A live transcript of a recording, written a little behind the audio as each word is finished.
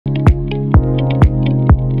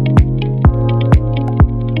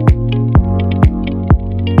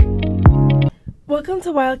Welcome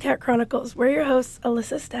to Wildcat Chronicles. We're your hosts,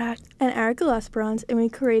 Alyssa and Ericka, and we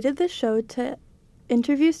created this show to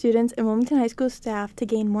interview students and Wilmington High School staff to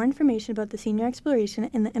gain more information about the senior exploration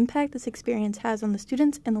and the impact this experience has on the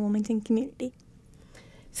students and the Wilmington community.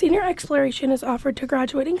 Senior exploration is offered to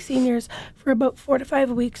graduating seniors for about 4 to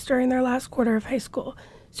 5 weeks during their last quarter of high school.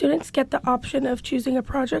 Students get the option of choosing a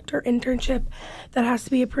project or internship that has to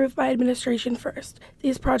be approved by administration first.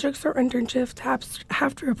 These projects or internships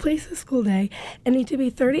have to replace a school day and need to be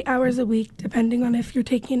 30 hours a week, depending on if you're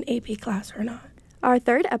taking an AP class or not. Our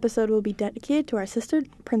third episode will be dedicated to our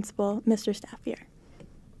assistant principal, Mr. Staffier. It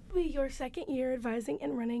will be your second year advising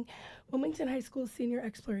and running Wilmington High School's senior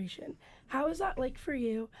exploration. How is that like for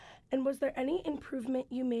you, and was there any improvement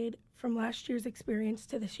you made from last year's experience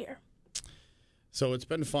to this year? So it's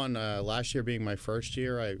been fun. Last year being my first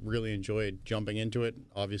year, I really enjoyed jumping into it.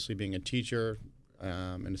 Obviously, being a teacher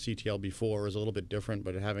and a CTL before was a little bit different,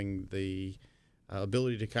 but having the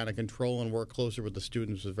ability to kind of control and work closer with the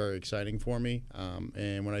students was very exciting for me.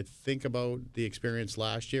 And when I think about the experience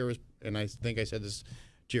last year, and I think I said this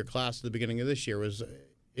to your class at the beginning of this year,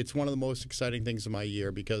 it's one of the most exciting things of my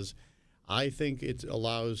year because I think it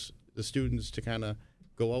allows the students to kind of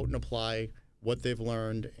go out and apply what they've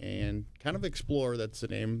learned and kind of explore, that's the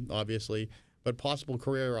name, obviously, but possible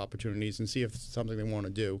career opportunities and see if it's something they want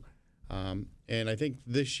to do. And I think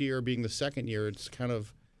this year being the second year, it's kind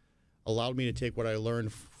of allowed me to take what I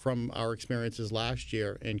learned from our experiences last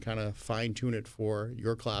year and kind of fine-tune it for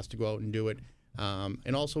your class to go out and do it.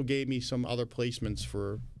 And also gave me some other placements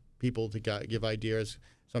for people to give ideas.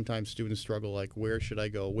 Sometimes students struggle, like, where should I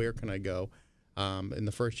go? Where can I go? And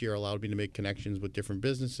the first year allowed me to make connections with different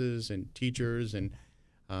businesses and teachers and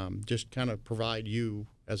just kind of provide you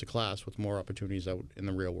as a class with more opportunities out in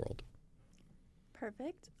the real world.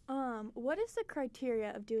 Perfect. What is the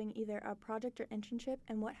criteria of doing either a project or internship,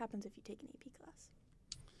 and what happens if you take an AP class?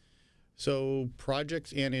 So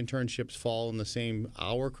projects and internships fall in the same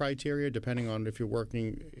hour criteria. Depending on if you're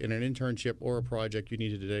working in an internship or a project, you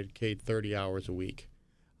need to dedicate 30 hours a week.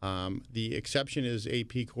 The exception is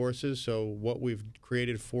AP courses. So what we've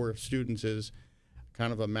created for students is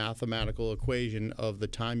kind of a mathematical equation of the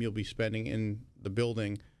time you'll be spending in the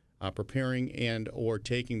building preparing and or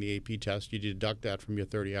taking the AP test. You deduct that from your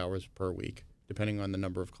 30 hours per week, depending on the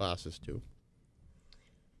number of classes too.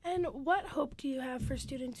 And what hope do you have for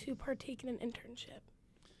students who partake in an internship?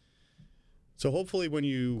 So hopefully when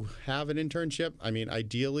you have an internship, I mean,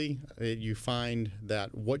 ideally, you find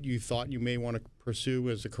that what you thought you may want to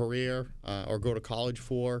pursue as a career or go to college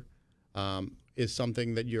for is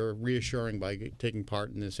something that you're reassuring by taking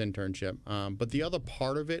part in this internship. But the other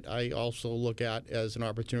part of it, I also look at as an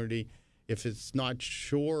opportunity. If it's not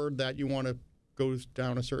sure that you want to go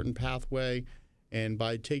down a certain pathway, and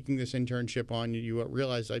by taking this internship on, you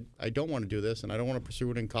realize I don't want to do this and I don't want to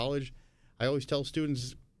pursue it in college. I always tell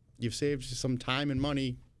students, you've saved some time and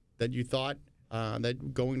money that you thought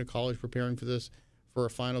that going to college, preparing for this, for a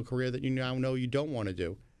final career that you now know you don't want to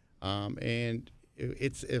do. And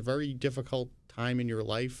it's a very difficult time in your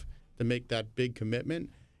life to make that big commitment.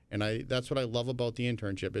 And that's what I love about the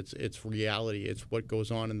internship. It's reality. It's what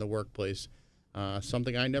goes on in the workplace.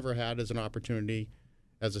 Something I never had as an opportunity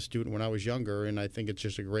as a student when I was younger. And I think it's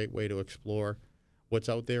just a great way to explore what's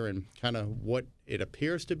out there and kind of what it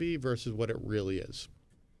appears to be versus what it really is.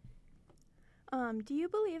 Do you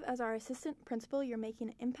believe, as our assistant principal, you're making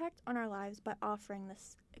an impact on our lives by offering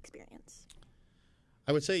this experience?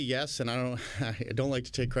 I would say yes, and I don't like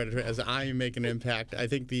to take credit for it as I am making an impact. I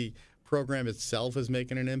think the program itself is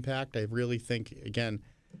making an impact. I really think, again,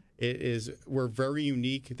 we're very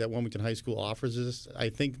unique that Wilmington High School offers this. I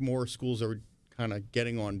think more schools are kind of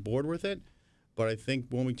getting on board with it, but I think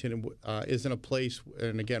Wilmington is in a place,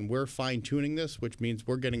 and again, we're fine-tuning this, which means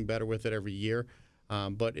we're getting better with it every year.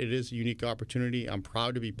 But it is a unique opportunity. I'm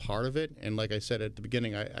proud to be part of it. And like I said at the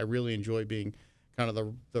beginning, I really enjoy being kind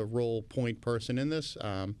of the role point person in this.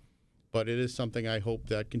 But it is something I hope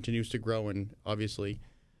that continues to grow. And obviously,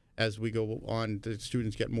 as we go on, the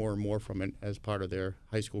students get more and more from it as part of their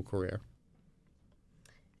high school career.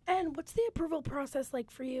 And what's the approval process like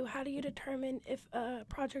for you? How do you determine if a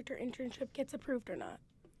project or internship gets approved or not?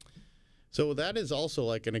 So that is also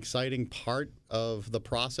like an exciting part of the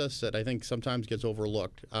process that I think sometimes gets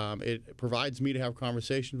overlooked. It provides me to have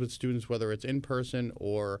conversations with students, whether it's in person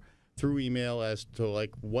or through email, as to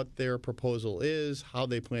like what their proposal is, how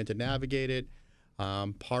they plan to navigate it.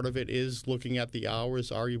 Part of it is looking at the hours.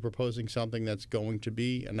 Are you proposing something that's going to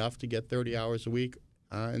be enough to get 30 hours a week?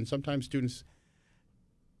 And sometimes students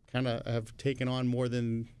kind of have taken on more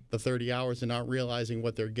than the 30 hours and not realizing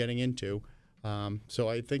what they're getting into. So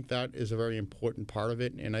I think that is a very important part of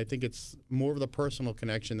it, and I think it's more of the personal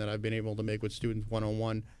connection that I've been able to make with students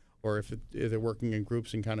one-on-one, or if they're working in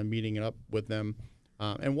groups and kind of meeting it up with them,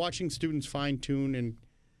 and watching students fine-tune and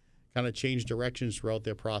kind of change directions throughout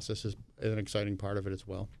their process is an exciting part of it as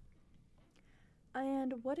well.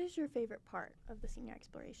 And what is your favorite part of the senior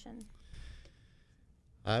exploration?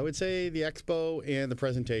 I would say the expo and the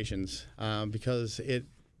presentations, because it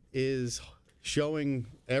is showing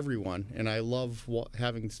everyone, and I love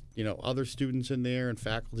having other students in there and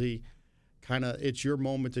faculty. It's your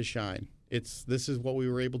moment to shine. This is what we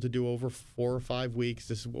were able to do over 4 or 5 weeks.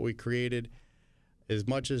 This is what we created. As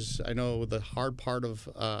much as I know the hard part of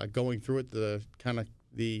going through it,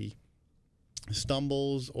 the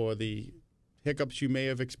stumbles or the hiccups you may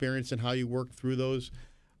have experienced and how you work through those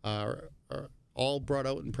are all brought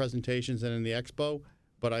out in presentations and in the expo.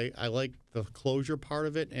 But I like the closure part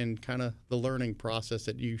of it and kind of the learning process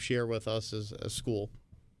that you share with us as a school.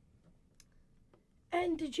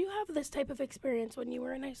 And did you have this type of experience when you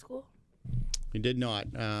were in high school? We did not.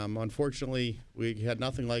 Unfortunately, we had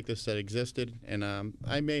nothing like this that existed. And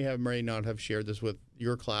I may not have shared this with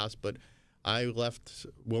your class, but I left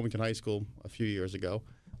Wilmington High School a few years ago,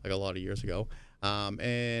 like a lot of years ago.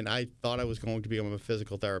 And I thought I was going to become a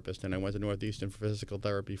physical therapist, and I went to Northeastern for physical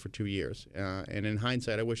therapy for 2 years. And in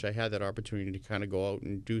hindsight, I wish I had that opportunity to kind of go out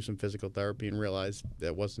and do some physical therapy and realize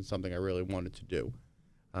that wasn't something I really wanted to do.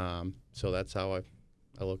 So that's how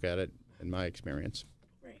I look at it in my experience.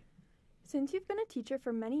 Right. Since you've been a teacher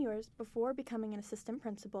for many years before becoming an assistant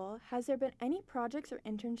principal, has there been any projects or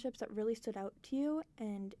internships that really stood out to you?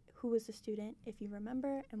 And who was the student, if you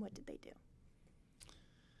remember, and what did they do?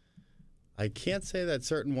 I can't say that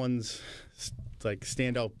certain ones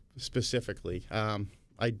stand out specifically.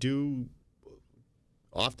 I do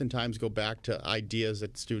oftentimes go back to ideas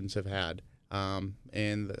that students have had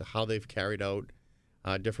and how they've carried out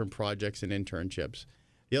different projects and internships.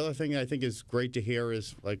 The other thing I think is great to hear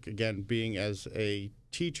is, again, being as a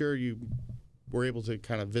teacher, you were able to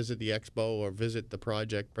kind of visit the expo or visit the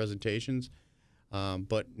project presentations.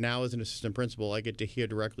 But now as an assistant principal, I get to hear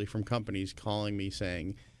directly from companies calling me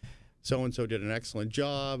saying, so-and-so did an excellent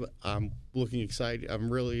job. I'm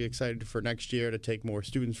really excited for next year to take more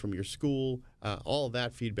students from your school. All of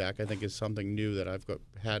that feedback, I think, is something new that I've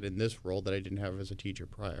had in this role that I didn't have as a teacher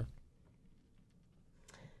prior.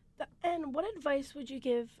 And what advice would you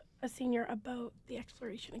give a senior about the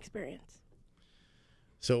exploration experience?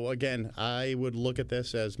 So again, I would look at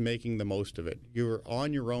this as making the most of it. You're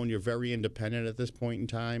on your own. You're very independent at this point in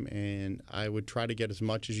time, and I would try to get as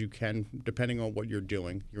much as you can, depending on what you're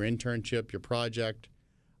doing. Your internship, your project,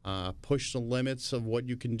 push the limits of what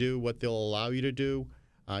you can do, what they'll allow you to do,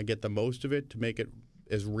 get the most of it to make it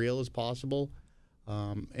as real as possible,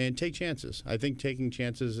 and take chances. I think taking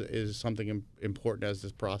chances is something important as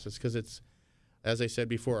this process, because it's, as I said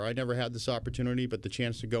before, I never had this opportunity, but the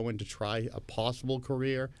chance to go in to try a possible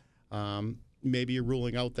career, maybe you're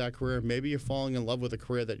ruling out that career, maybe you're falling in love with a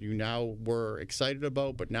career that you now were excited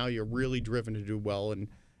about, but now you're really driven to do well and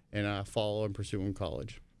follow and pursue in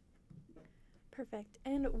college. Perfect.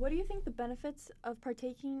 And what do you think the benefits of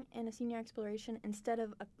partaking in a senior exploration instead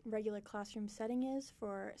of a regular classroom setting is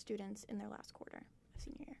for students in their last quarter of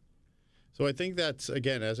senior year? So I think that's,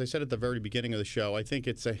 again, as I said at the very beginning of the show, I think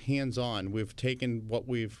it's a hands-on. We've taken what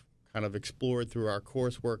we've kind of explored through our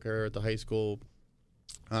coursework here at the high school,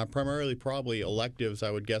 primarily probably electives,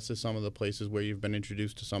 I would guess, is some of the places where you've been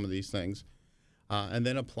introduced to some of these things, and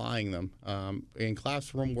then applying them. And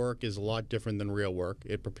classroom work is a lot different than real work.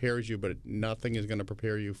 It prepares you, but nothing is going to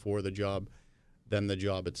prepare you for the job than the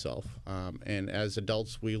job itself. And as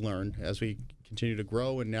adults, we learn. As we continue to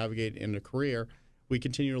grow and navigate in a career, we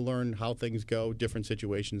continue to learn how things go, different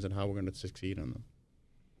situations, and how we're going to succeed in them.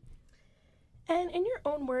 And in your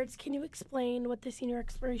own words, can you explain what the senior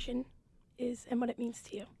exploration is and what it means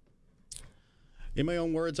to you? In my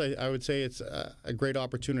own words, I would say it's a great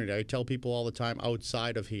opportunity. I tell people all the time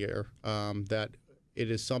outside of here that it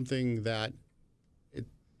is something that,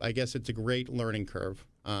 I guess it's a great learning curve,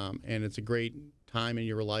 and it's a great time in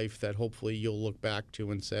your life that hopefully you'll look back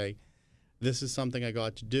to and say, this is something I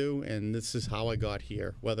got to do, and this is how I got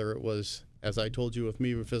here, whether it was, as I told you, with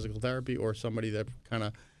me with physical therapy, or somebody that kind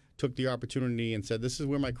of took the opportunity and said, this is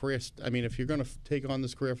where my career, if you're going to take on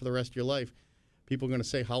this career for the rest of your life, people are going to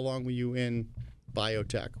say, how long were you in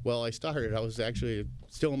biotech? Well, I was actually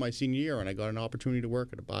still in my senior year, and I got an opportunity to work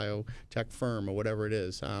at a biotech firm or whatever it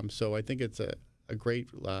is. So I think it's a great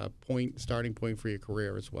starting point for your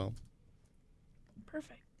career as well.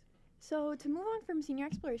 Perfect. So to move on from senior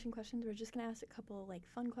exploration questions, we're just going to ask a couple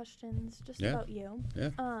fun questions just about you. Yeah.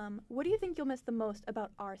 What do you think you'll miss the most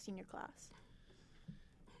about our senior class?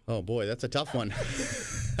 Oh, boy, that's a tough one.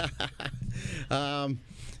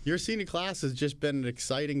 Your senior class has just been an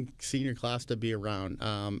exciting senior class to be around.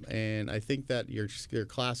 And I think that your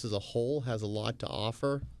class as a whole has a lot to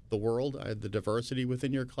offer the world, the diversity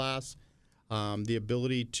within your class, the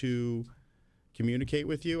ability to communicate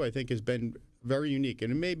with you, I think has been very unique.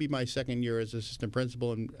 And it may be my second year as assistant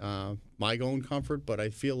principal and my own comfort, but I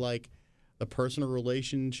feel like the personal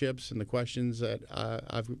relationships and the questions that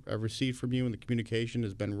I've received from you and the communication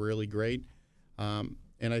has been really great.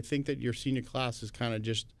 And I think that your senior class has kind of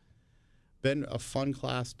just been a fun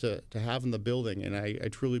class to have in the building. And I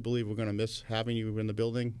truly believe we're going to miss having you in the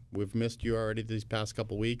building. We've missed you already these past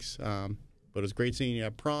couple weeks. But it's great seeing you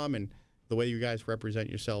at prom, and the way you guys represent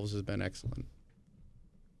yourselves has been excellent.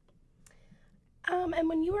 And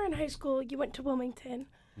when you were in high school, you went to Wilmington.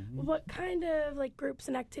 Mm-hmm. What kind of groups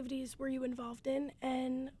and activities were you involved in,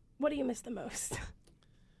 and what do you miss the most?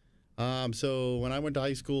 So when I went to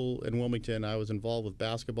high school in Wilmington, I was involved with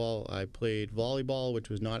basketball. I played volleyball, which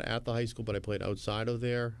was not at the high school, but I played outside of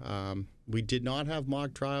there. We did not have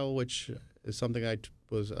mock trial, which is something I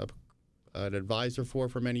was an advisor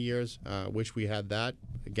for many years. Wish we had that.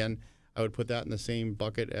 Again, I would put that in the same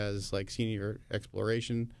bucket as senior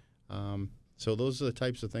exploration. So those are the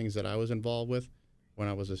types of things that I was involved with when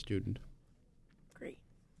I was a student. Great.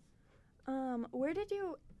 Where did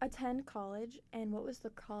you attend college, and what was the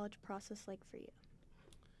college process like for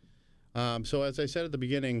you? So as I said at the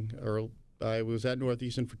beginning, I was at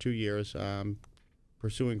Northeastern for 2 years,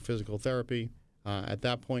 pursuing physical therapy. At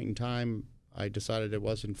that point in time, I decided it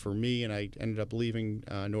wasn't for me, and I ended up leaving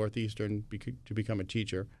Northeastern to become a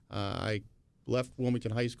teacher. I left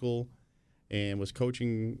Wilmington High School and was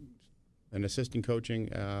coaching and assistant coaching,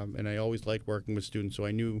 and I always liked working with students, so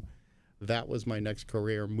I knew that was my next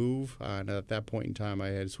career move. And at that point in time, I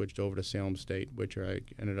had switched over to Salem State, which I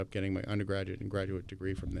ended up getting my undergraduate and graduate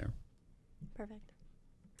degree from there. Perfect.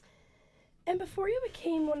 And before you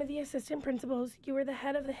became one of the assistant principals, you were the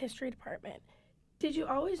head of the history department. Did you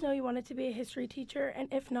always know you wanted to be a history teacher? And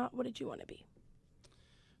if not, what did you want to be?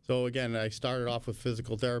 So again, I started off with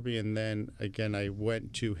physical therapy, and then again, I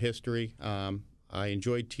went to history. I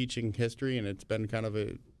enjoyed teaching history, and it's been kind of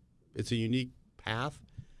it's a unique path.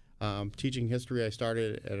 Teaching history, I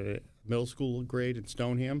started at a middle school grade in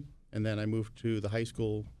Stoneham, and then I moved to the high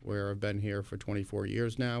school where I've been here for 24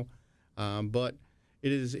 years now. But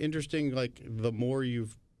it is interesting, the more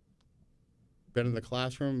you've been in the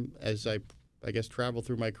classroom, as I guess traveled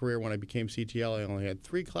through my career. When I became CTL, I only had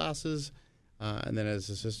 3 classes, and then as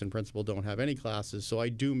assistant principal, don't have any classes. So I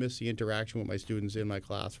do miss the interaction with my students in my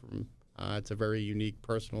classroom. It's a very unique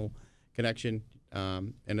personal connection.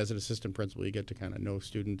 And as an assistant principal, you get to kind of know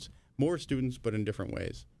more students, but in different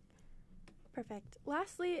ways. Perfect.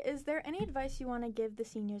 Lastly, is there any advice you want to give the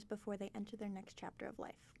seniors before they enter their next chapter of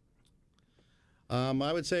life?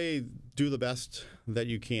 I would say do the best that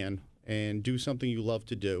you can and do something you love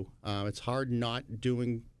to do. It's hard not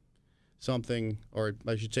doing something, or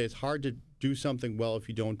I should say it's hard to do something well if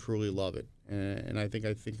you don't truly love it. And I think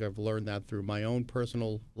I've learned that through my own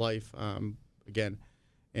personal life, again.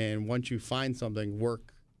 And once you find something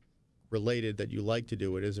work-related that you like to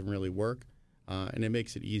do, it isn't really work, and it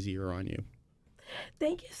makes it easier on you.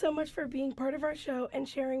 Thank you so much for being part of our show and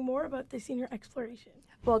sharing more about the senior exploration.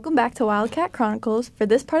 Welcome back to Wildcat Chronicles. For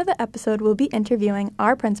this part of the episode, we'll be interviewing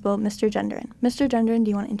our principal, Mr. Gendron. Mr. Gendron, do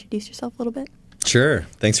you want to introduce yourself a little bit? Sure.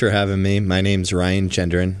 Thanks for having me. My name's Ryan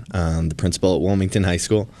Gendron. I'm the principal at Wilmington High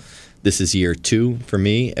School. This is year 2 for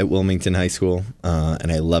me at Wilmington High School,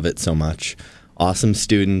 and I love it so much. Awesome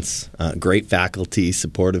students, great faculty,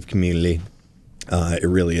 supportive community. It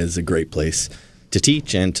really is a great place to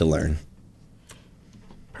teach and to learn.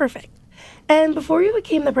 Perfect. And before you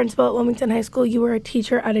became the principal at Wilmington High School, you were a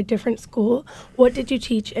teacher at a different school. What did you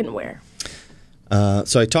teach and where?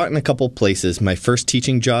 So I taught in a couple places. My first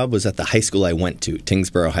teaching job was at the high school I went to,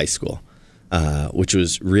 Tingsboro High School, which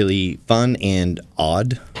was really fun and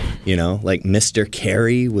odd. Mr.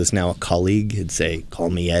 Carey was now a colleague. He'd say, "Call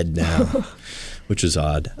me Ed now." Which was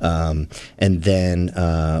odd. And then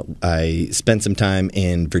I spent some time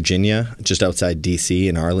in Virginia, just outside D.C.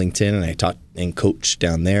 in Arlington, and I taught and coached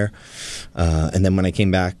down there. And then when I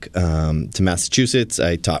came back to Massachusetts,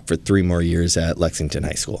 I taught for 3 more years at Lexington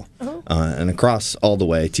High School. And across all the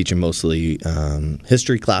way, teaching mostly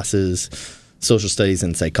history classes, social studies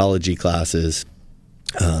and psychology classes,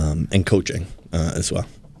 and coaching as well.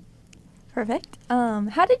 Perfect.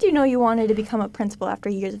 How did you know you wanted to become a principal after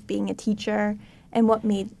years of being a teacher, and what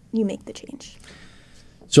made you make the change?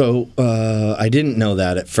 So I didn't know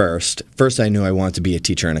that at first. First, I knew I wanted to be a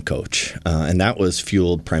teacher and a coach, and that was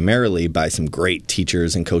fueled primarily by some great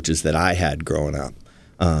teachers and coaches that I had growing up.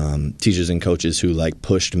 teachers and coaches who like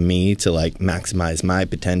pushed me to like maximize my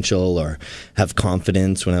potential or have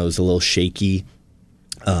confidence when I was a little shaky.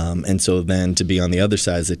 And so then to be on the other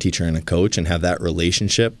side as a teacher and a coach and have that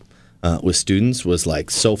relationship with students was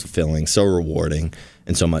like so fulfilling, so rewarding,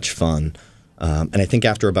 and so much fun. And I think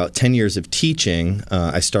after about 10 years of teaching,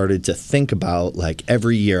 I started to think about like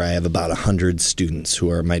every year I have about 100 students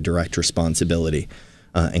who are my direct responsibility.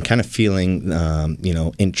 And kind of feeling,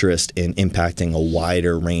 interest in impacting a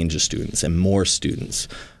wider range of students and more students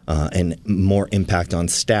and more impact on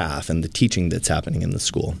staff and the teaching that's happening in the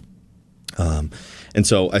school. And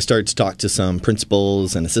so I started to talk to some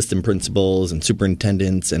principals and assistant principals and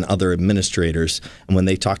superintendents and other administrators. And when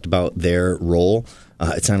they talked about their role,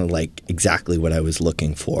 it sounded like exactly what I was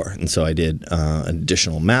looking for. And so I did an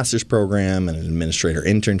additional master's program and an administrator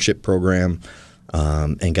internship program.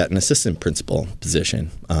 And got an assistant principal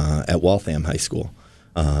position at Waltham High School.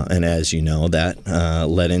 And as you know, that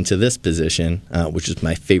led into this position, which is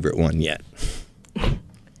my favorite one yet.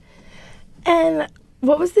 And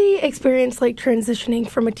what was the experience like transitioning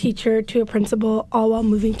from a teacher to a principal all while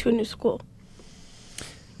moving to a new school?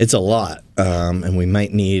 It's a lot, and we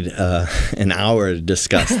might need an hour to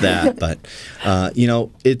discuss that. But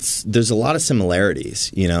there's a lot of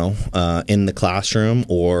similarities, in the classroom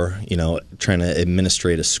or trying to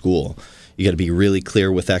administrate a school. You got to be really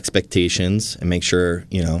clear with expectations and make sure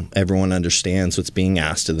everyone understands what's being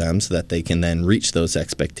asked of them, so that they can then reach those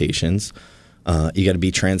expectations. You got to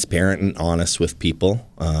be transparent and honest with people,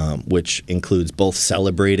 which includes both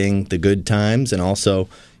celebrating the good times and also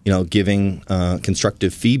giving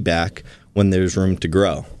constructive feedback when there's room to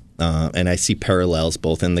grow. And I see parallels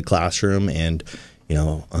both in the classroom and,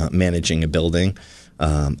 managing a building.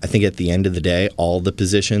 I think at the end of the day, all the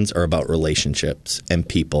positions are about relationships and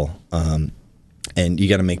people. And you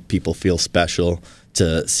got to make people feel special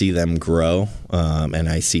to see them grow. And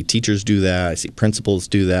I see teachers do that. I see principals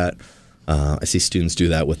do that. I see students do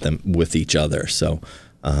that with each other. So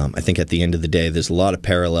I think at the end of the day, there's a lot of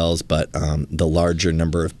parallels, but the larger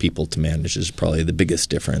number of people to manage is probably the biggest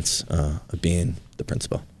difference of being the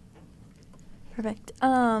principal. Perfect.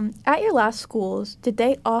 At your last schools, did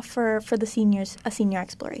they offer for the seniors a senior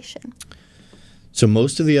exploration? So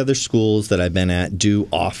most of the other schools that I've been at do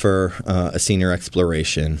offer a senior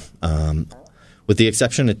exploration. With the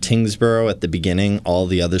exception of Tyngsboro at the beginning, all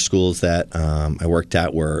the other schools that I worked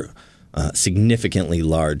at were significantly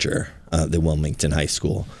larger than Wilmington High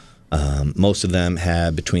School. Most of them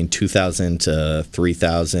had between 2,000 to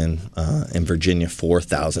 3,000, in Virginia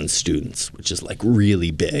 4,000 students, which is like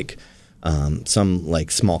really big. Some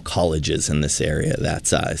like small colleges in this area that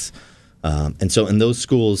size. And so in those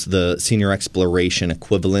schools, the senior exploration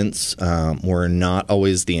equivalents were not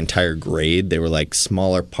always the entire grade. They were like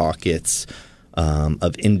smaller pockets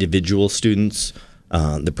of individual students.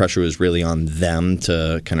 The pressure was really on them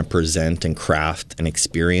to kind of present and craft an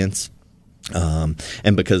experience.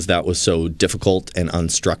 And because that was so difficult and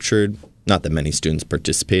unstructured, not that many students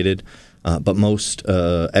participated, but most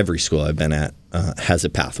every school I've been at has a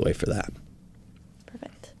pathway for that.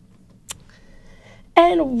 Perfect.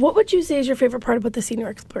 And what would you say is your favorite part about the senior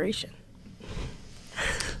exploration?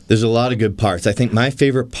 There's a lot of good parts. I think my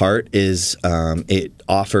favorite part is it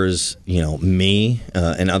offers, me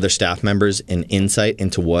and other staff members an insight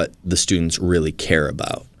into what the students really care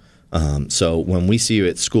about. So when we see you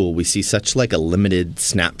at school, we see such like a limited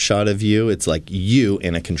snapshot of you. It's like you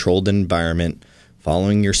in a controlled environment,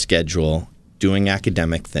 following your schedule, doing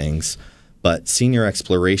academic things. But senior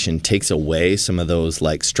exploration takes away some of those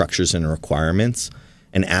like structures and requirements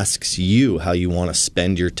and asks you how you want to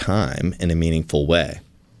spend your time in a meaningful way.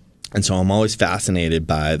 And so I'm always fascinated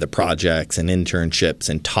by the projects and internships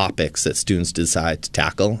and topics that students decide to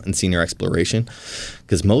tackle in senior exploration,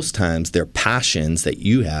 because most times they're passions that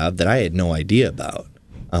you have that I had no idea about.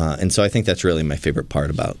 And so I think that's really my favorite part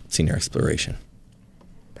about senior exploration.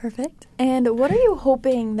 Perfect. And what are you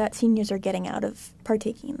hoping that seniors are getting out of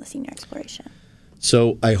partaking in the senior exploration?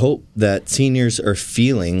 So I hope that seniors are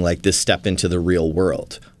feeling like this step into the real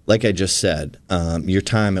world. Like I just said, your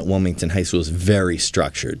time at Wilmington High School is very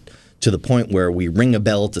structured to the point where we ring a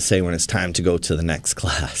bell to say when it's time to go to the next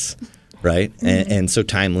class, right? Mm-hmm. And so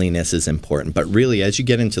timeliness is important. But really, as you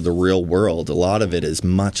get into the real world, a lot of it is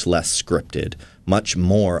much less scripted, much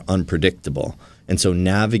more unpredictable. And so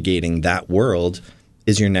navigating that world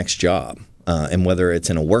is your next job. And whether it's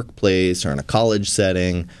in a workplace or in a college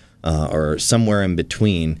setting or somewhere in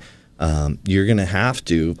between, you're going to have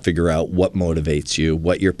to figure out what motivates you,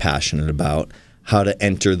 what you're passionate about, how to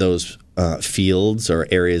enter those fields or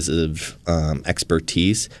areas of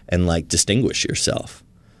expertise and like distinguish yourself.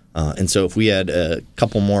 And so if we had a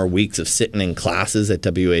couple more weeks of sitting in classes at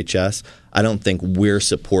WHS, I don't think we're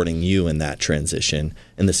supporting you in that transition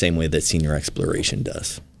in the same way that Senior Exploration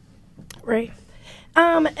does. Right.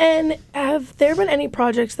 And have there been any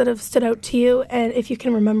projects that have stood out to you? And if you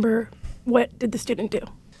can remember, what did the student do?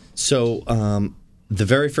 So the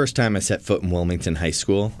very first time I set foot in Wilmington High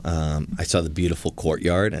School, I saw the beautiful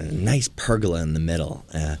courtyard and a nice pergola in the middle.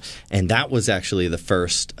 And that was actually the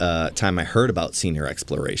first time I heard about Senior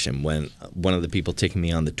Exploration, when one of the people taking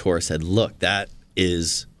me on the tour said, look, that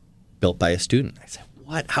is built by a student. I said,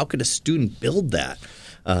 what? How could a student build that?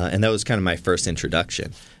 And that was kind of my first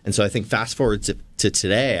introduction. And so I think fast forward to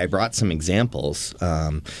today, I brought some examples,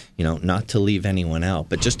 not to leave anyone out,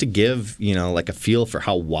 but just to give, like a feel for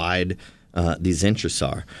how wide these interests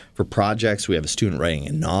are. For projects, we have a student writing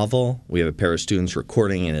a novel. We have a pair of students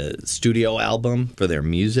recording a studio album for their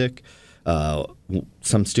music.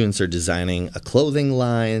 Some students are designing a clothing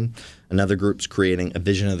line. Another group's creating a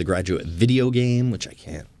Vision of the Graduate video game, which I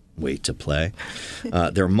can't wait to play.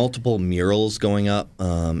 There are multiple murals going up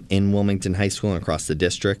in Wilmington High School and across the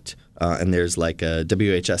district. And there's like a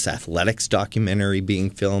WHS athletics documentary being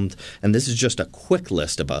filmed. And this is just a quick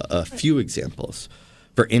list of a few examples.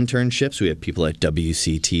 For internships, we have people at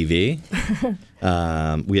WCTV.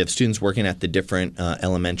 We have students working at the different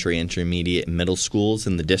elementary, intermediate, and middle schools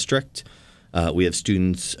in the district. We have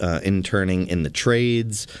students interning in the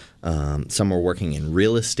trades. Some are working in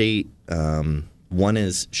real estate. One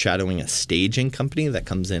is shadowing a staging company that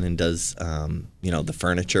comes in and does, the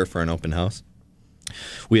furniture for an open house.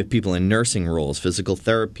 We have people in nursing roles, physical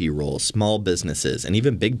therapy roles, small businesses, and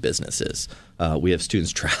even big businesses. We have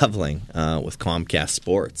students traveling with Comcast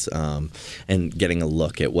Sports and getting a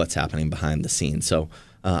look at what's happening behind the scenes. So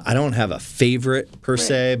I don't have a favorite per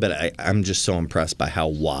se, but I'm just so impressed by how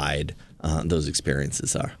wide those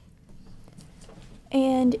experiences are.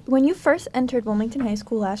 And when you first entered Wilmington High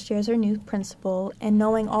School last year as our new principal, and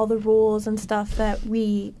knowing all the rules and stuff that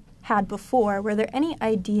we had before, were there any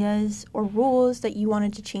ideas or rules that you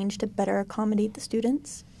wanted to change to better accommodate the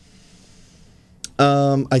students?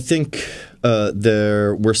 I think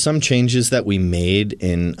there were some changes that we made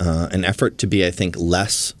in an effort to be, I think,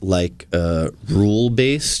 less like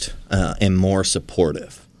rule-based and more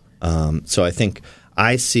supportive. So I think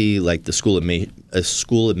I see like the school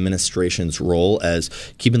administration's role as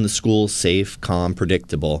keeping the school safe, calm,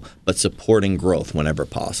 predictable, but supporting growth whenever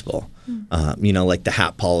possible. Like the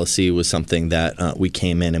hat policy was something that we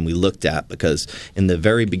came in and we looked at, because in the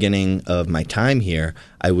very beginning of my time here,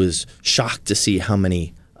 I was shocked to see how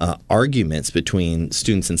many arguments between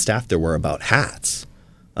students and staff there were about hats.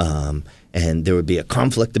 And there would be a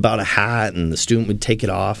conflict about a hat, and the student would take it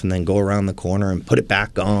off and then go around the corner and put it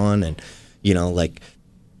back on, and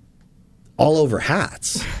all over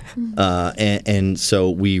hats. And so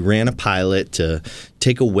we ran a pilot to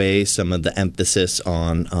take away some of the emphasis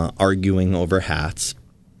on arguing over hats.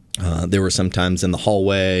 There were sometimes in the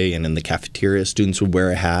hallway and in the cafeteria, students would wear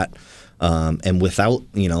a hat. And without,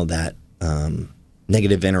 that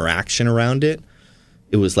negative interaction around it,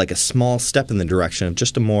 it was like a small step in the direction of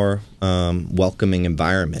just a more welcoming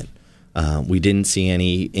environment. We didn't see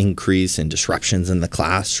any increase in disruptions in the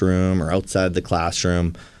classroom or outside the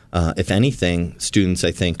classroom. If anything, students,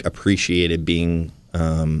 I think, appreciated being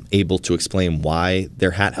able to explain why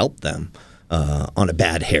their hat helped them on a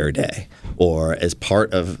bad hair day, or as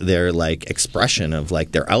part of their expression of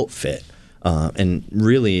their outfit. And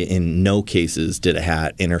really, in no cases did a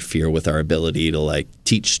hat interfere with our ability to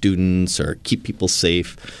teach students or keep people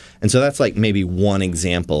safe. And so that's maybe one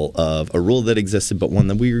example of a rule that existed, but one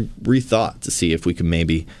that we rethought to see if we could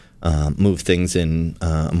maybe move things in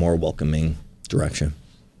a more welcoming direction.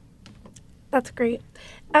 That's great.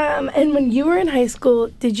 And when you were in high school,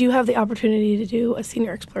 did you have the opportunity to do a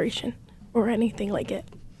senior exploration or anything like it?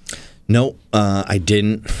 No, I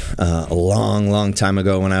didn't. A long, long time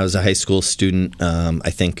ago when I was a high school student,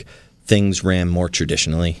 I think things ran more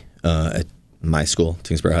traditionally at my school,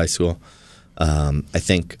 Tingsboro High School. I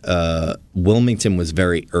think Wilmington was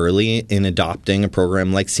very early in adopting a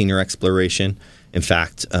program like senior exploration. In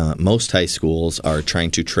fact, most high schools are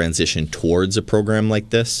trying to transition towards a program like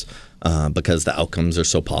this because the outcomes are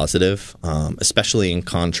so positive, especially in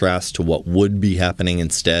contrast to what would be happening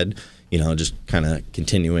instead, just kind of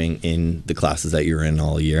continuing in the classes that you're in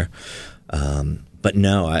all year. But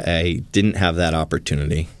no, I didn't have that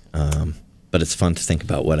opportunity. But it's fun to think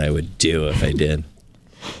about what I would do if I did.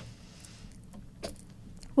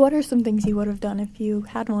 What are some things you would have done if you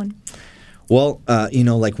had one? Well,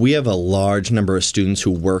 like we have a large number of students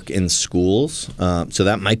who work in schools, so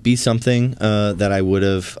that might be something that I would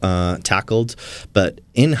have tackled. But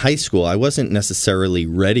in high school, I wasn't necessarily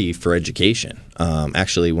ready for education.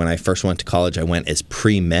 Actually, when I first went to college, I went as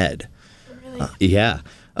pre-med. Really? Yeah.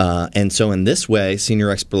 And so in this way, senior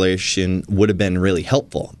exploration would have been really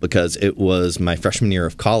helpful because it was my freshman year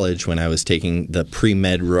of college when I was taking the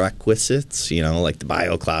pre-med requisites, like the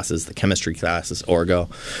bio classes, the chemistry classes, orgo.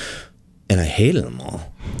 And I hated them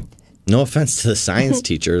all. No offense to the science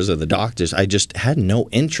teachers or the doctors. I just had no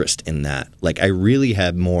interest in that. Like, I really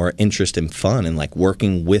had more interest in fun and, like,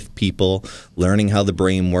 working with people, learning how the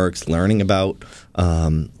brain works, learning about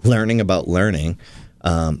learning.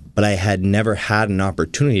 But I had never had an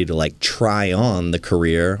opportunity to, like, try on the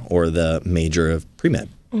career or the major of pre-med.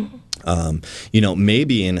 Mm-hmm.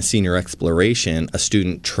 Maybe in a senior exploration, a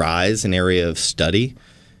student tries an area of study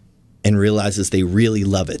and realizes they really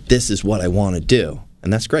love it. This is what I want to do.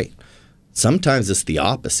 And that's great. Sometimes it's the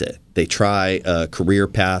opposite. They try a career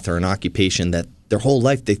path or an occupation that their whole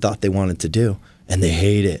life they thought they wanted to do, and they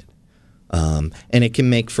hate it. And it can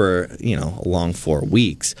make for, a long 4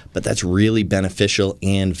 weeks, but that's really beneficial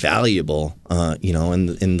and valuable,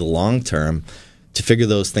 in the long term to figure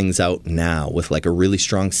those things out now with like a really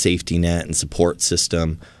strong safety net and support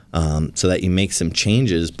system. So that you make some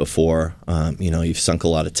changes before, you've sunk a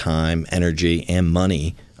lot of time, energy, and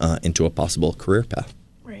money into a possible career path.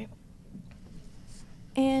 Right.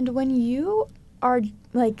 And when you are,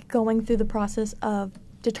 like, going through the process of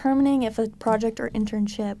determining if a project or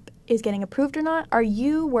internship is getting approved or not, are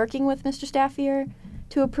you working with Mr. Staffier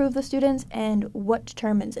to approve the students, and what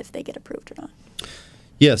determines if they get approved or not?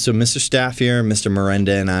 Yeah, so Mr. Staffier, Mr.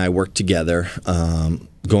 Miranda, and I work together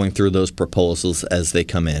going through those proposals as they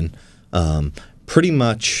come in. Pretty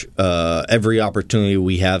much every opportunity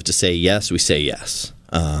we have to say yes, we say yes.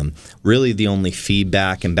 Really the only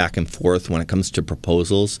feedback and back and forth when it comes to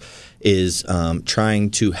proposals is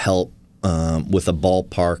trying to help with a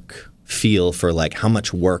ballpark feel for like how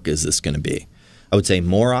much work is this going to be. I would say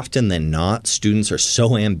more often than not, students are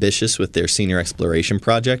so ambitious with their senior exploration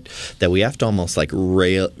project that we have to almost like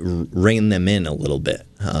rein them in a little bit.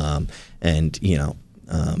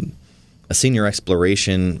 A senior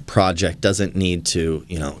exploration project doesn't need to,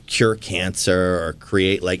 cure cancer or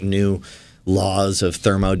create like new laws of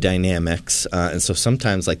thermodynamics. And so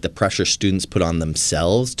sometimes like the pressure students put on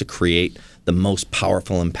themselves to create the most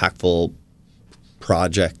powerful, impactful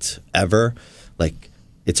project ever, like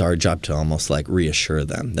it's our job to almost like reassure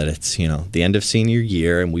them that it's, the end of senior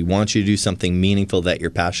year and we want you to do something meaningful that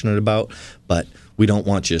you're passionate about, but we don't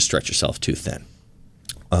want you to stretch yourself too thin.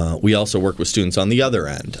 We also work with students on the other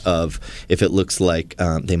end of if it looks like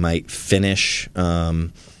they might finish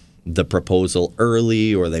the proposal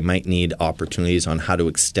early or they might need opportunities on how to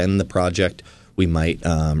extend the project, we might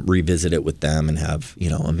revisit it with them and have,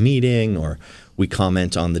 a meeting, or we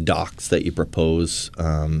comment on the docs that you propose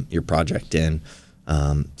your project in.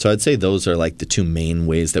 So I'd say those are like the two main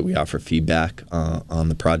ways that we offer feedback on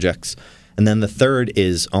the projects. And then the third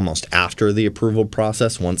is almost after the approval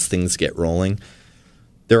process, once things get rolling.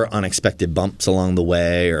 There are unexpected bumps along the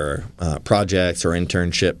way, or projects or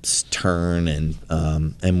internships turn,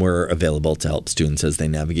 and we're available to help students as they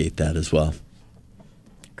navigate that as well.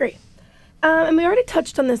 Great. And we already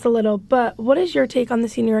touched on this a little, but what is your take on the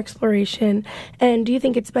senior exploration, and do you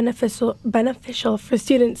think it's beneficial for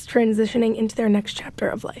students transitioning into their next chapter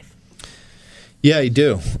of life? Yeah, I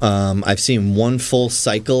do. I've seen one full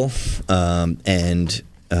cycle, and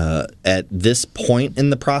at this point in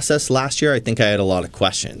the process last year, I think I had a lot of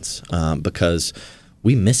questions because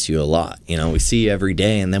we miss you a lot. We see you every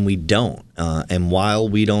day and then we don't. And while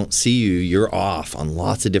we don't see you, you're off on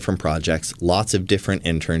lots of different projects, lots of different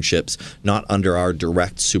internships, not under our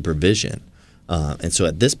direct supervision. And so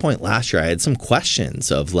at this point last year, I had some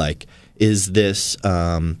questions of like, is this,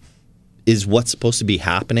 is what's supposed to be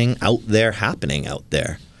happening out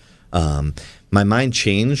there? My mind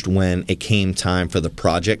changed when it came time for the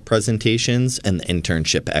project presentations and the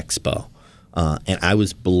internship expo. And I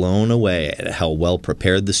was blown away at how well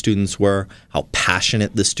prepared the students were, how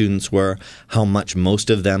passionate the students were, how much most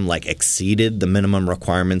of them like exceeded the minimum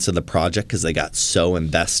requirements of the project because they got so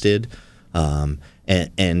invested.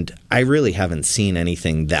 And I really haven't seen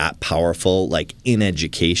anything that powerful like in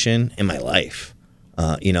education in my life.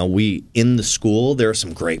 We in the school, there are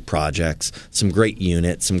some great projects, some great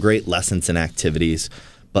units, some great lessons and activities.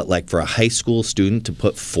 But like for a high school student to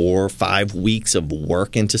put 4 or 5 weeks of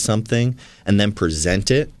work into something and then present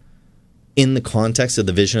it in the context of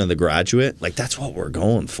the vision of the graduate, like that's what we're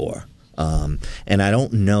going for. And I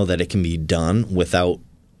don't know that it can be done without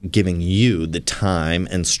giving you the time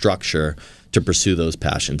and structure to pursue those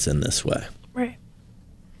passions in this way. Right.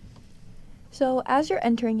 So as you're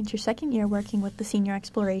entering into your second year working with the Senior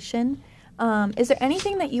Exploration, is there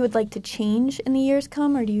anything that you would like to change in the years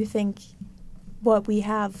come, or do you think what we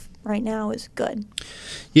have right now is good?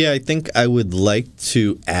 Yeah, I think I would like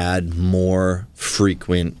to add more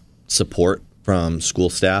frequent support from school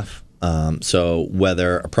staff. So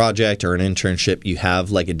whether a project or an internship, you have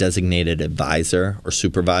like a designated advisor or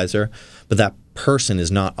supervisor, but that person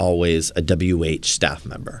is not always a WH staff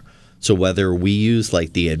member. So whether we use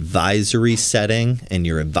like the advisory setting and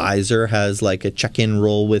your advisor has like a check-in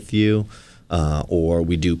role with you, or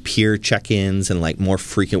we do peer check-ins and like more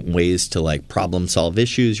frequent ways to like problem solve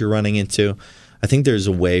issues you're running into, I think there's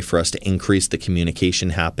a way for us to increase the communication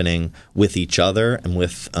happening with each other and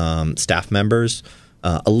with staff members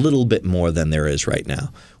a little bit more than there is right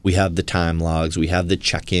now. We have the time logs, we have the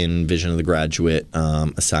check-in vision of the graduate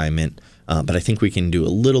assignment, but I think we can do a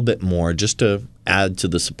little bit more just to add to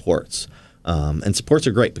the supports. And supports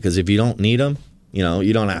are great because if you don't need them, you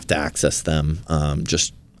don't have to access them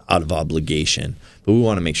just out of obligation. But we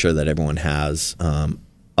want to make sure that everyone has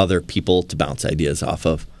other people to bounce ideas off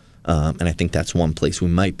of. And I think that's one place we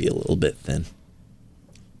might be a little bit thin.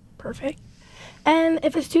 Perfect. And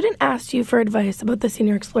if a student asked you for advice about the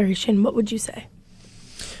Senior Exploration, what would you say?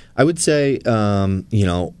 I would say,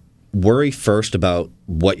 worry first about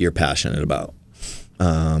what you're passionate about.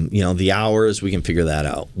 The hours, we can figure that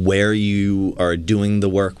out. Where you are doing the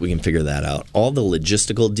work, we can figure that out. All the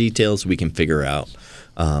logistical details we can figure out.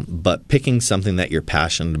 But picking something that you're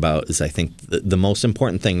passionate about is, I think, the most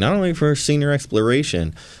important thing, not only for Senior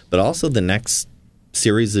Exploration, but also the next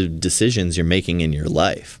series of decisions you're making in your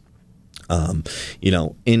life.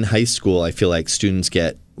 In high school, I feel like students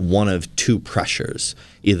get one of two pressures.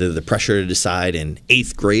 Either the pressure to decide in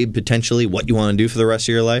 8th grade, potentially, what you want to do for the rest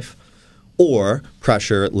of your life, or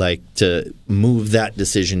pressure like to move that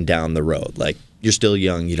decision down the road. Like, you're still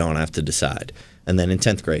young, you don't have to decide. And then in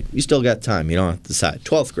 10th grade, you still got time, you don't have to decide.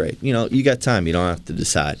 12th grade, you got time, you don't have to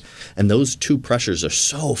decide. And those two pressures are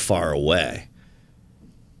so far away.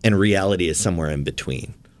 And reality is somewhere in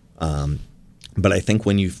between. But I think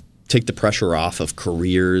when you take the pressure off of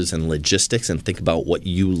careers and logistics and think about what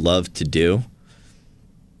you love to do,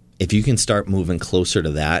 if you can start moving closer to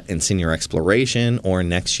that in Senior Exploration or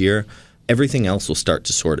next year, everything else will start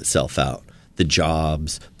to sort itself out. The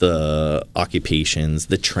jobs, the occupations,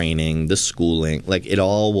 the training, the schooling, like it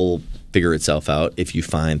all will figure itself out if you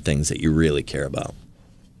find things that you really care about.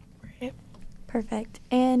 Right. Perfect.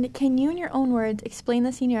 And can you, in your own words, explain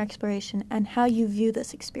the Senior Exploration and how you view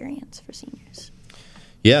this experience for seniors?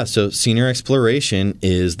 Yeah, so Senior Exploration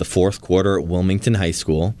is the 4th quarter at Wilmington High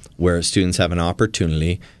School, where students have an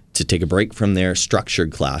opportunity to take a break from their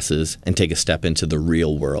structured classes and take a step into the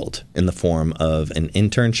real world in the form of an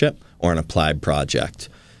internship or an applied project.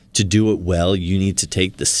 To do it well, you need to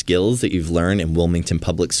take the skills that you've learned in Wilmington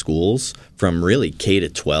Public Schools from really K to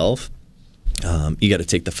 12. You got to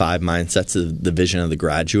take the 5 mindsets of the vision of the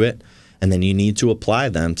graduate, and then you need to apply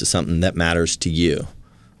them to something that matters to you.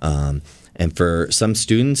 And for some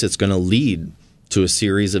students, it's going to lead to a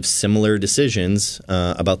series of similar decisions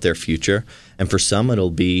about their future. And for some, it'll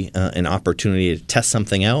be an opportunity to test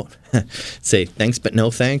something out, say thanks but no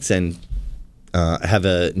thanks, and have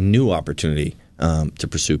a new opportunity to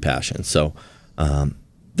pursue passion. So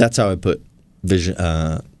that's how I put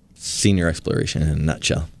Senior Exploration in a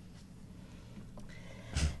nutshell.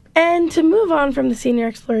 And to move on from the Senior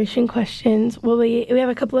Exploration questions, we have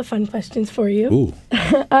a couple of fun questions for you. Ooh.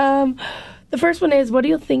 The first one is, what do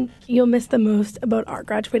you think you'll miss the most about our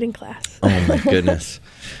graduating class? Oh, my goodness.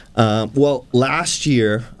 Well, last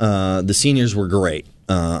year, the seniors were great.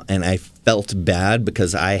 And I felt bad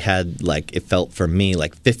because I had, it felt for me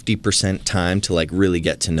like 50% time to, really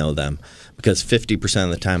get to know them. Because 50% of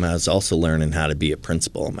the time I was also learning how to be a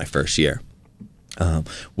principal in my first year.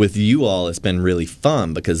 With you all, it's been really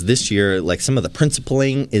fun because this year, some of the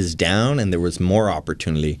principaling is down and there was more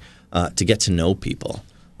opportunity to get to know people.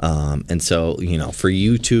 And so, for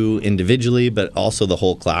you two individually, but also the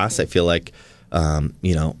whole class, I feel like,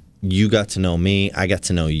 you got to know me, I got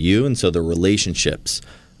to know you. And so the relationships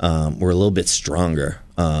were a little bit stronger.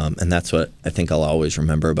 And that's what I think I'll always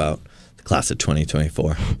remember about the class of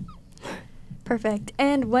 2024. Perfect.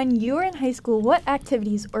 And when you were in high school, what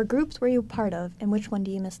activities or groups were you part of, and which one do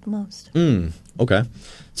you miss the most? Okay.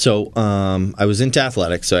 So I was into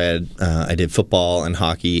athletics. So I did football and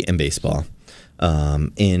hockey and baseball.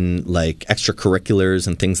 In extracurriculars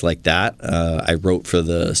and things like that, I wrote for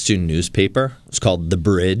the student newspaper. It's called The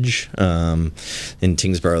Bridge. In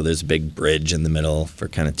Tingsboro, there's a big bridge in the middle for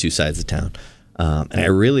kind of two sides of town. And I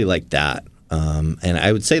really like that. And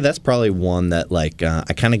I would say that's probably one that like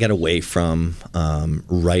I kind of get away from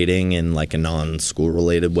writing in like a non-school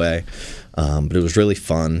related way. But it was really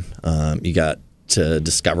fun. You got to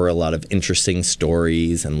discover a lot of interesting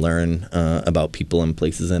stories and learn about people and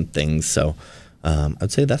places and things. So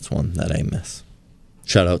I'd say that's one that I miss.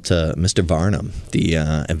 Shout out to Mr. Varnum, the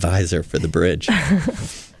advisor for the bridge.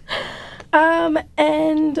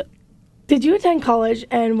 And did you attend college,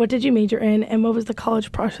 and what did you major in, and what was the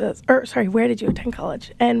college process? Or sorry, where did you attend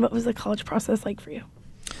college, and what was the college process like for you?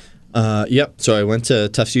 Yep. So I went to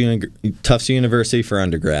Tufts University for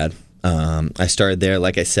undergrad. I started there,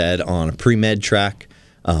 like I said, on a pre-med track,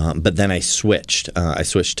 but then I switched. I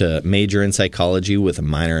switched to major in psychology with a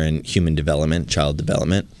minor in human development, child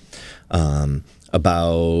development.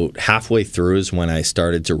 About halfway through is when I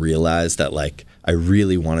started to realize that like I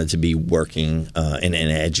really wanted to be working in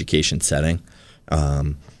an education setting.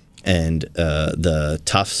 And the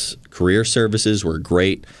Tufts career services were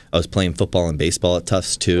great. I was playing football and baseball at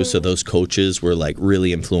Tufts too, so those coaches were like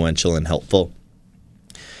really influential and helpful.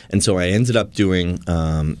 And so I ended up doing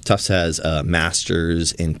Tufts has a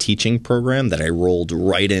master's in teaching program that I rolled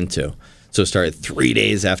right into. So it started 3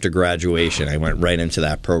 days after graduation. I went right into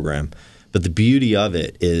that program. But the beauty of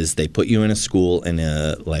it is they put you in a school in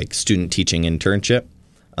a like student teaching internship,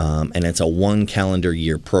 and it's a 1 calendar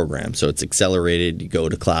year program. So it's accelerated. You go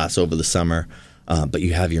to class over the summer, but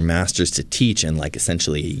you have your master's to teach in like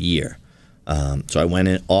essentially a year. So I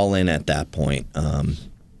went all in at that point,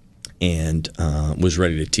 and was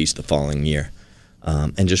ready to teach the following year.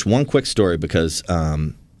 And just one quick story, because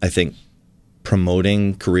I think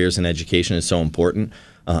promoting careers in education is so important.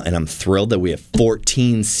 And I'm thrilled that we have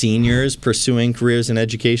 14 seniors pursuing careers in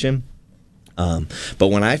education. But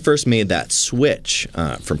when I first made that switch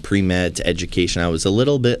from pre-med to education, I was a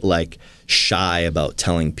little bit like shy about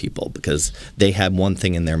telling people because they had one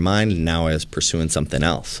thing in their mind and now I was pursuing something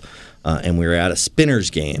else. And we were at a Spinners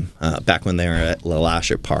game back when they were at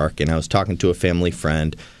LaLasher Park, and I was talking to a family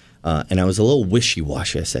friend, and I was a little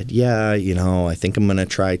wishy-washy. I said, yeah, you know, I think I'm going to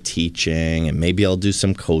try teaching and maybe I'll do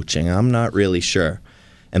some coaching. I'm not really sure.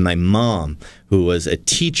 And my mom, who was a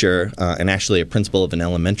teacher and actually a principal of an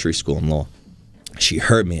elementary school in Lowell, she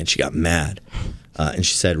heard me and she got mad. And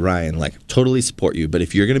she said, Ryan, like, totally support you. But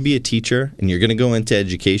if you're going to be a teacher and you're going to go into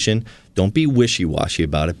education, don't be wishy-washy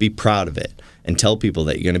about it. Be proud of it and tell people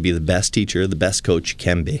that you're going to be the best teacher, the best coach you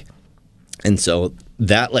can be. And so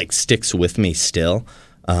that, like, sticks with me still.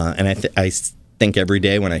 And I think every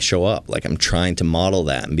day when I show up, like, I'm trying to model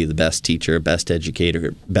that and be the best teacher, best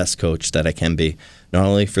educator, best coach that I can be, not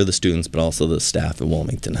only for the students but also the staff at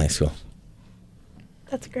Wilmington High School.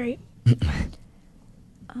 That's great.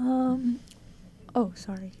 Oh,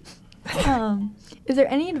 sorry. Is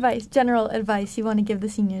there any general advice you want to give the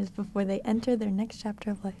seniors before they enter their next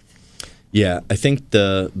chapter of life? Yeah, I think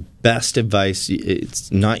the best advice,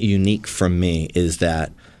 it's not unique from me, is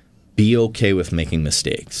that be okay with making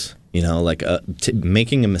mistakes. You know, like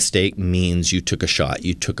making a mistake means you took a shot,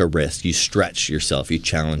 you took a risk, you stretched yourself, you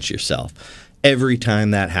challenged yourself. Every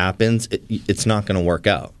time that happens, it's not going to work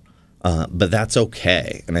out. But that's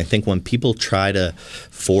okay. And I think when people try to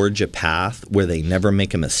forge a path where they never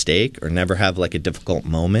make a mistake or never have like a difficult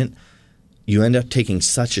moment, you end up taking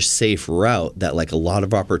such a safe route that like a lot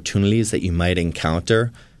of opportunities that you might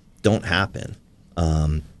encounter don't happen.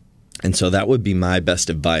 And so that would be my best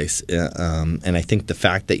advice. And I think the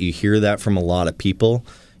fact that you hear that from a lot of people,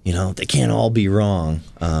 you know, they can't all be wrong,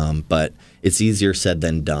 but it's easier said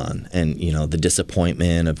than done. And, you know, the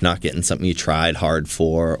disappointment of not getting something you tried hard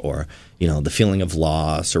for, or, you know, the feeling of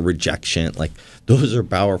loss or rejection, like those are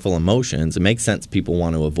powerful emotions. It makes sense people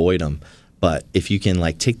want to avoid them. But if you can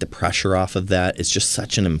like take the pressure off of that, it's just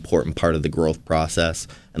such an important part of the growth process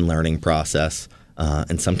and learning process.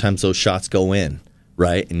 And sometimes those shots go in,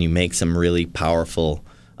 right? And you make some really powerful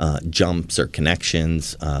jumps or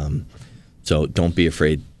connections. So don't be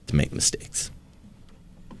afraid to make mistakes.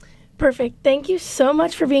 Perfect. Thank you so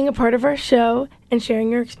much for being a part of our show and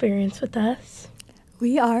sharing your experience with us.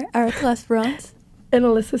 We are Ericka Lesperance and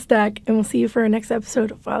Alyssa Stack, and we'll see you for our next episode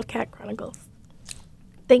of Wildcat Chronicles.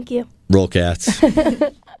 Thank you. Roll Cats.